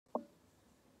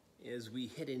As we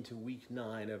head into week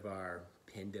 9 of our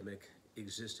pandemic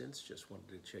existence, just wanted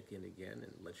to check in again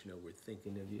and let you know we're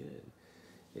thinking of you. And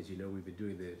as you know, we've been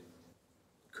doing the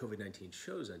COVID-19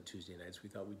 shows on Tuesday nights. We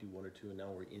thought we'd do 1 or 2, and now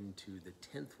we're into the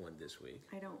 10th one this week.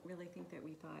 I don't really think that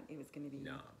we thought it was going to be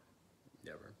No,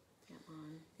 never. that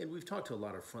long. And we've talked to a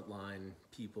lot of frontline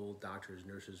people, doctors,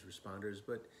 nurses, responders,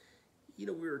 but you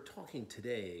know, we were talking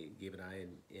today, Gabe and I,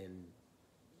 and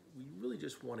we really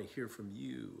just want to hear from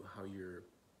you how you're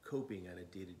coping on a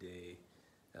day-to-day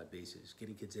basis,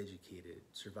 getting kids educated,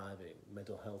 surviving,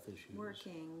 mental health issues.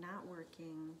 Working, not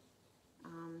working,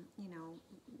 you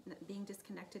know, being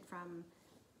disconnected from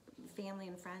family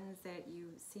and friends that you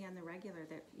see on the regular,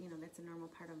 that, you know, that's a normal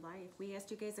part of life. We asked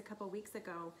you guys a couple weeks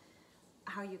ago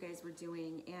how you guys were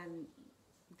doing, and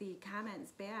the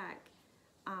comments back,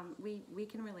 we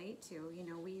can relate to. You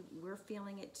know, we're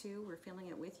feeling it too. We're feeling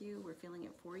it with you. We're feeling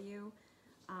it for you.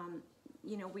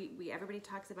 You know, everybody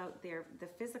talks about the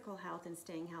physical health and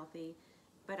staying healthy,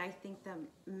 but I think the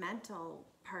mental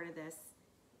part of this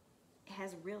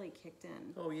has really kicked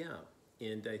in. Oh yeah,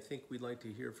 and I think we'd like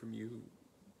to hear from you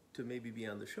to maybe be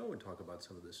on the show and talk about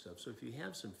some of this stuff. So if you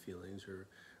have some feelings or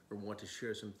want to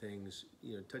share some things,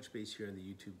 you know, touch base here on the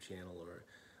YouTube channel or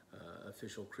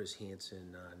official Chris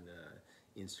Hansen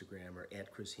on Instagram or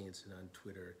at Chris Hansen on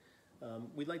Twitter.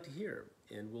 We'd like to hear,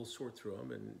 and we'll sort through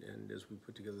them, and as we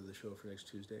put together the show for next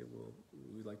Tuesday,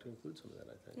 we'd like to include some of that,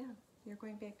 I think. Yeah, you're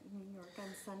going back to New York on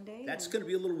Sunday. That's going to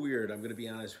be a little weird, I'm going to be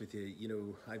honest with you. You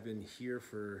know, I've been here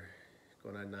for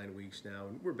going on 9 weeks now,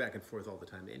 and we're back and forth all the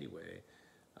time anyway,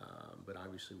 but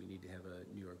obviously we need to have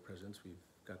a New York presence. We've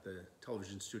got the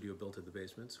television studio built in the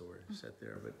basement, so we're set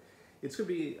there, but it's going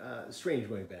to be strange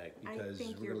going back because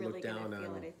we're going to look down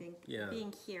on... I think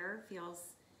being here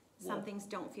feels... Some things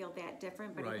don't feel that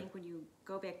different, but I think when you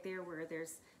go back there where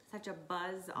there's such a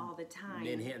buzz all the time.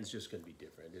 Manhattan's just going to be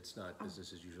different. It's not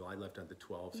business as usual. I left on the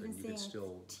 12th, and you can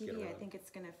still TV, get around. I think it's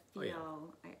going to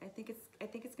feel. I think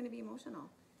it's going to be emotional.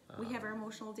 We have our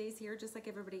emotional days here, just like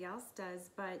everybody else does.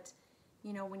 But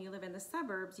you know, when you live in the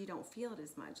suburbs, you don't feel it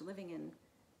as much. Living in,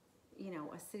 you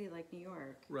know, a city like New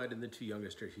York. Right, and the 2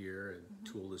 youngest are here,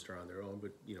 and 2 oldest are on their own.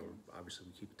 But you know, obviously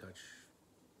we keep in touch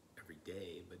every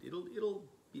day. But it'll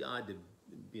be odd to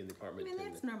be in the apartment. I mean,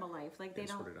 that's normal life. Like they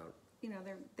don't, sort it out. You know,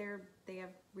 they have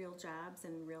real jobs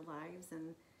and real lives,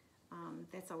 and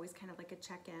that's always kind of like a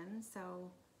check-in. So,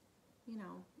 you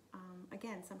know,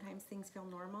 again, sometimes things feel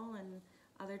normal, and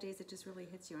other days it just really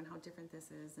hits you on how different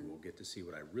this is. And we'll get to see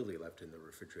what I really left in the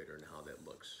refrigerator and how that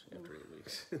looks after 8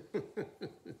 weeks.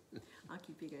 I'll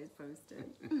keep you guys posted.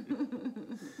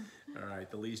 All right,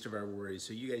 the least of our worries.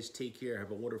 So you guys take care. Have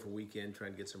a wonderful weekend. Try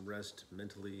and get some rest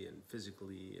mentally and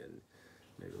physically, and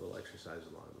maybe a little exercise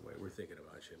along the way. We're thinking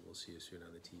about you, and we'll see you soon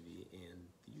on the TV and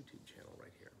the YouTube channel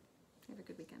right here.